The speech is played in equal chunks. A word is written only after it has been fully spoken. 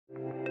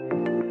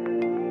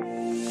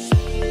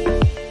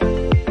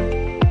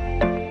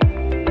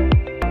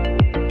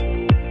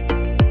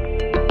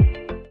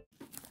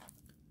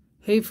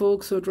Hey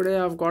folks, so today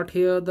I've got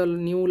here the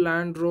new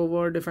Land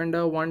Rover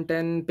Defender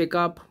 110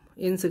 pickup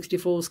in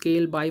 64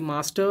 scale by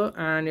Master,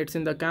 and it's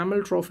in the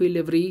Camel Trophy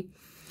livery.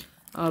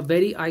 A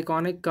very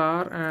iconic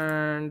car,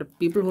 and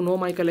people who know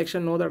my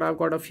collection know that I've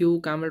got a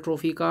few Camel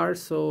Trophy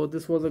cars, so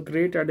this was a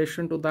great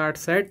addition to that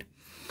set.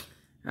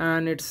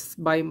 And it's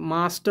by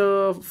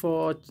Master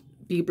for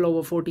people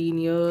over 14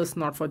 years,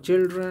 not for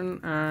children,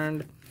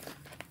 and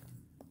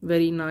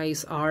very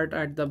nice art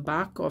at the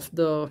back of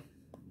the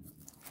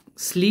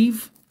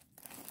sleeve.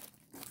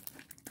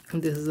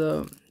 This is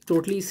a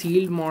totally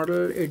sealed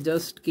model. It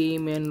just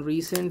came in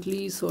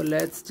recently, so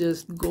let's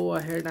just go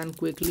ahead and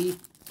quickly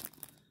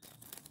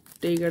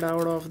take it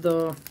out of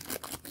the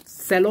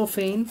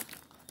cellophane.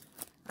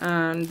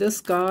 And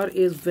this car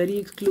is very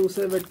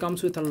exclusive. It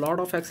comes with a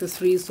lot of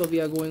accessories, so we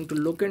are going to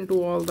look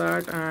into all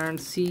that and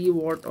see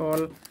what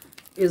all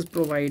is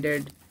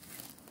provided.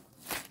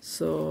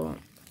 So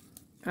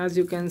as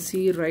you can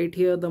see right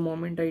here, the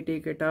moment I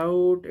take it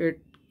out,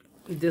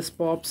 this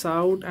pops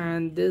out,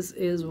 and this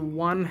is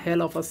one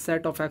hell of a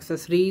set of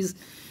accessories.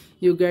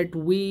 You get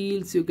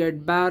wheels, you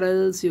get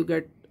barrels, you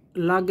get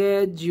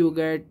luggage, you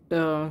get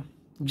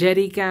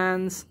jerry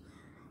cans,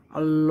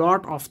 a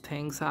lot of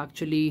things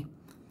actually.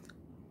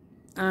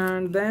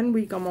 And then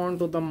we come on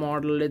to the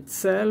model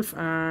itself,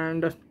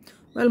 and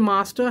well,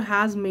 Master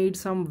has made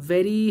some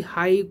very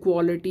high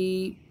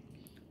quality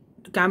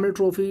Camel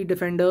Trophy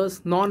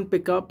Defenders,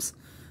 non-pickups,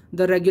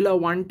 the regular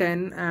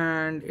 110,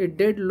 and it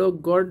did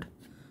look good.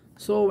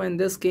 So when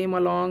this came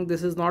along,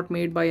 this is not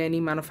made by any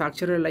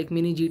manufacturer like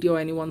Mini GT or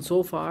anyone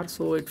so far,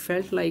 so it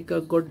felt like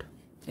a good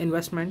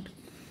investment.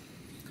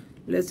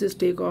 Let's just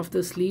take off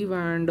the sleeve,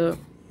 and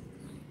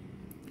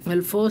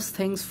well, first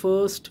things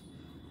first,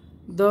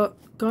 the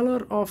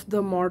color of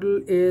the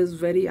model is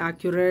very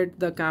accurate.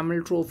 The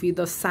Camel Trophy,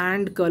 the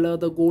sand color,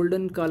 the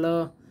golden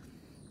color,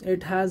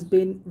 it has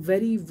been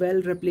very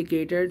well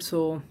replicated,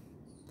 so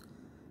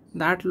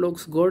that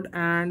looks good.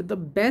 And the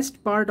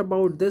best part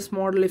about this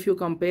model, if you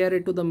compare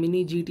it to the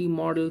Mini GT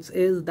models,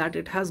 is that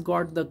it has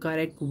got the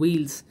correct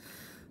wheels.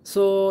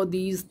 So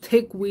these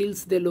thick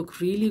wheels, they look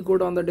really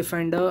good on the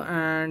Defender.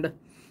 And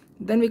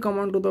then we come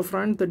on to the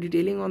front. The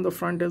detailing on the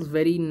front is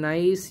very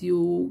nice.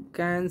 You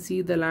can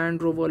see the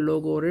Land Rover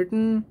logo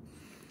written.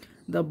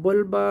 The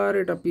bull bar,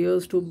 it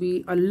appears to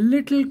be a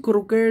little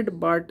crooked,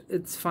 but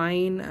it's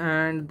fine.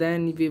 And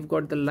then we've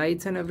got the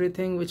lights and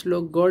everything which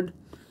look good.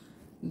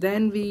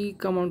 Then we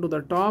come on to the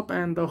top,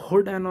 and the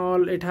hood and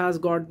all, it has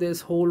got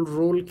this whole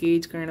roll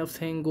cage kind of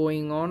thing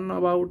going on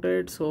about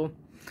it, so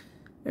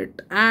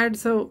it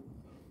adds a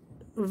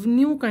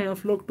new kind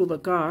of look to the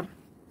car.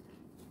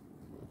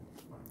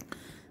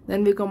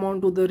 Then we come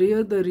on to the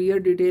rear. The rear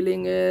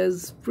detailing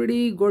is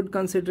pretty good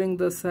considering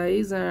the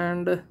size,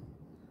 and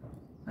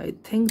I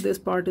think this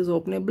part is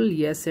openable.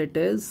 Yes, it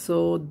is.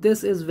 So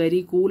this is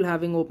very cool,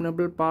 having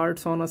openable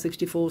parts on a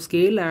 64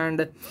 scale,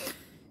 and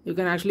you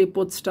can actually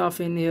put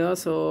stuff in here.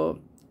 So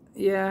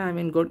yeah, I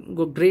mean,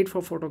 good, great for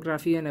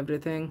photography and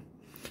everything.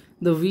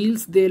 The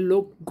wheels, they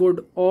look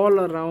good all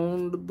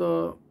around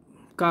the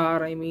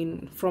car. I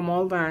mean, from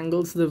all the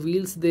angles, the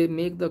wheels, they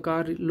make the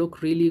car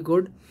look really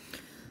good.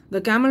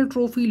 The Camel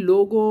Trophy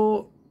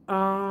logo,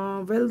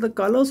 well, the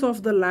colors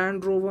of the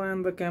Land Rover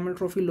and the Camel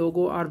Trophy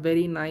logo are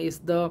very nice.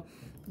 The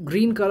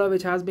green color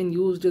which has been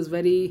used is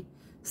very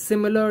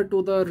similar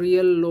to the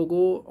real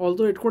logo,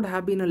 although it could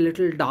have been a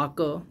little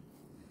darker.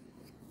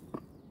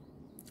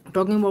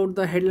 Talking about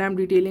the headlamp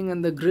detailing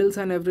and the grills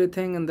and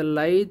everything and the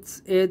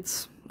lights,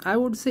 it's, I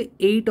would say,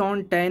 8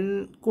 on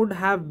 10. Could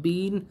have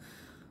been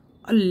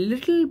a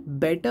little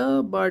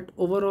better, but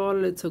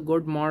overall it's a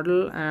good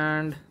model,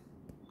 and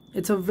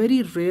it's a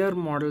very rare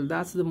model.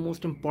 That's the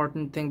most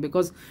important thing,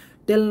 because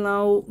till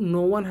now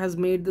no one has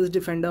made this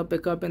Defender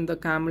pickup in the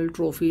Camel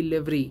Trophy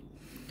livery.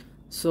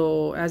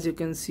 So as you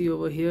can see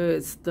over here,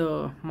 it's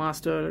the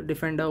Master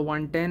Defender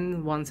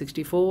 110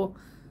 164.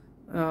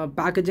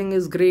 Packaging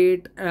is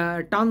great,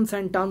 tons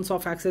and tons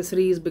of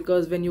accessories,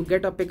 because when you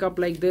get a pickup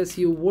like this,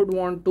 you would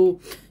want to,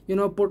 you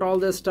know, put all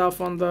this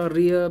stuff on the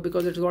rear,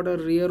 because it's got a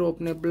rear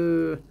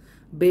openable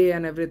bay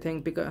and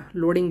everything,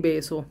 loading bay.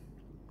 So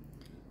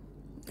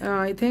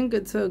I think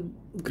it's a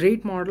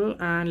great model,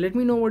 and let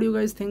me know what you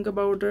guys think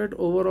about it.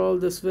 Overall,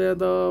 this were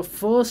the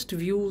first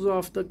views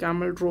of the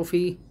Camel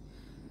Trophy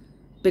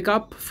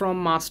pickup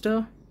from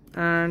Master,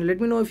 and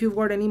let me know if you've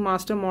got any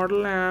Master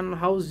model and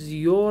how's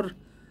your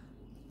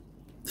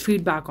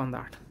feedback on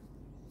that.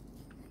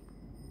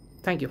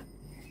 Thank you.